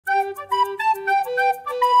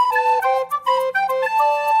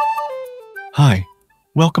Hi,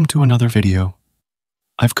 welcome to another video.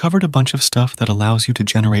 I've covered a bunch of stuff that allows you to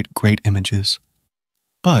generate great images.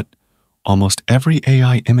 But almost every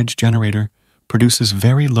AI image generator produces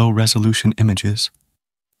very low-resolution images.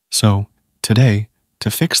 So, today,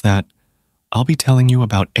 to fix that, I'll be telling you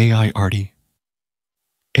about AI Arty.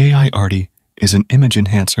 AI Arty is an image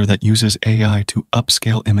enhancer that uses AI to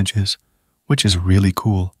upscale images, which is really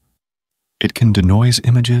cool. It can denoise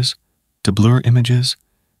images, deblur images,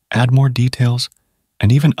 add more details,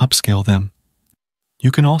 and even upscale them.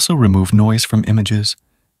 You can also remove noise from images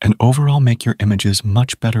and overall make your images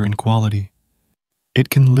much better in quality. It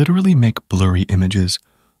can literally make blurry images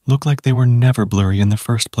look like they were never blurry in the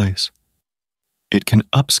first place. It can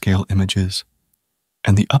upscale images,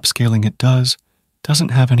 and the upscaling it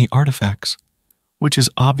doesn't have any artifacts, which is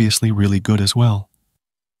obviously really good as well.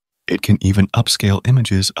 It can even upscale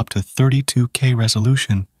images up to 32K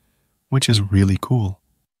resolution, which is really cool.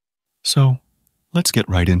 So, let's get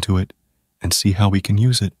right into it and see how we can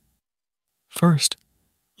use it. First,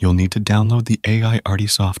 you'll need to download the AI Arty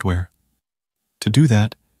software. To do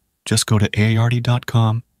that, just go to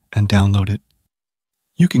aiarty.com and download it.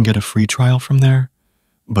 You can get a free trial from there,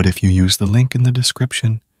 but if you use the link in the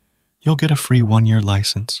description, you'll get a free 1-year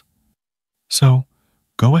license. So,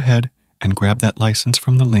 go ahead and grab that license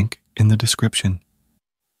from the link in the description.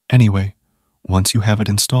 Anyway, once you have it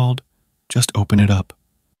installed, just open it up.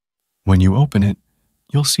 When you open it,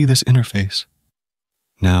 you'll see this interface.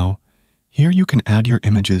 Now, here you can add your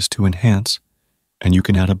images to enhance, and you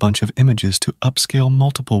can add a bunch of images to upscale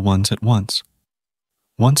multiple ones at once.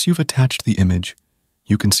 Once you've attached the image,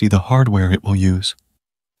 you can see the hardware it will use.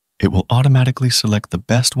 It will automatically select the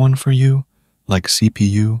best one for you, like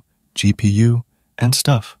CPU, GPU, and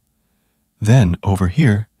stuff. Then, over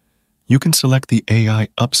here, you can select the AI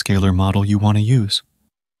upscaler model you want to use.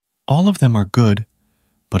 All of them are good,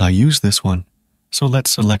 but I use this one, so let's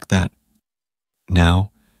select that.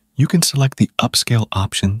 Now, you can select the upscale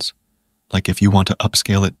options, like if you want to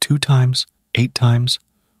upscale it 2 times, 8 times,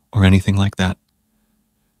 or anything like that.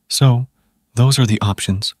 So, those are the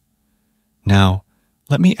options. Now,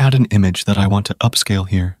 let me add an image that I want to upscale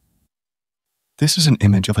here. This is an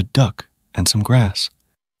image of a duck and some grass,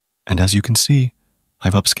 and as you can see,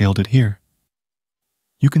 I've upscaled it here.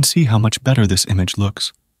 You can see how much better this image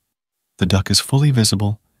looks. The duck is fully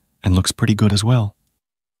visible and looks pretty good as well.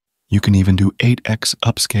 You can even do 8x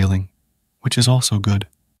upscaling, which is also good.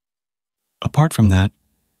 Apart from that,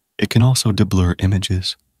 it can also deblur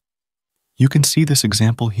images. You can see this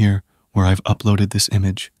example here where I've uploaded this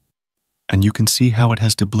image, and you can see how it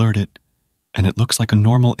has deblurred it, and it looks like a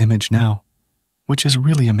normal image now, which is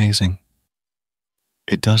really amazing.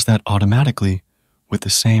 It does that automatically with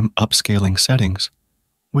the same upscaling settings,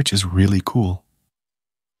 which is really cool.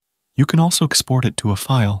 You can also export it to a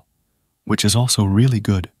file, which is also really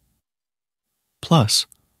good. Plus,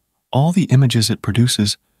 all the images it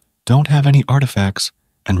produces don't have any artifacts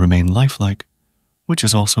and remain lifelike, which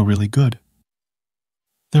is also really good.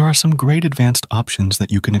 There are some great advanced options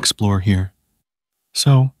that you can explore here.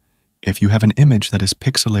 So, if you have an image that is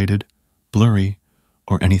pixelated, blurry,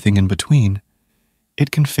 or anything in between, it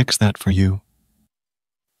can fix that for you.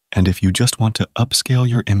 And if you just want to upscale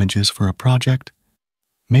your images for a project,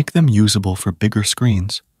 make them usable for bigger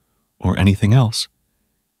screens, or anything else,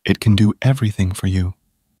 it can do everything for you.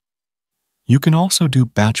 You can also do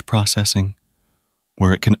batch processing,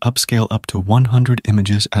 where it can upscale up to 100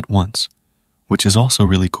 images at once, which is also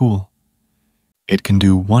really cool. It can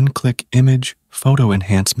do one-click image, photo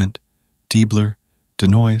enhancement, Deblur,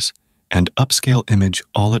 Denoise, and upscale image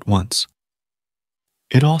all at once.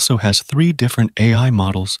 It also has 3 different AI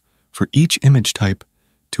models for each image type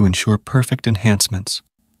to ensure perfect enhancements.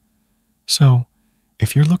 So,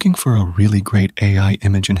 if you're looking for a really great AI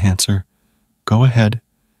image enhancer, go ahead,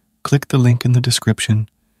 click the link in the description,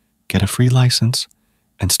 get a free license,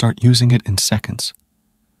 and start using it in seconds.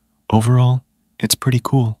 Overall, it's pretty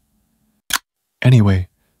cool. Anyway,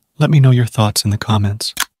 let me know your thoughts in the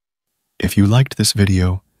comments. If you liked this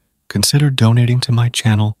video, consider donating to my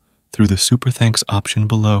channel through the Super Thanks option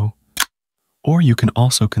below, or you can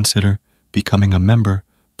also consider becoming a member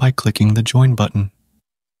by clicking the Join button.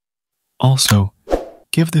 Also,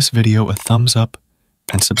 give this video a thumbs up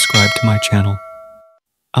and subscribe to my channel.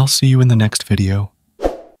 I'll see you in the next video.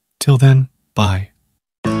 Till then, bye.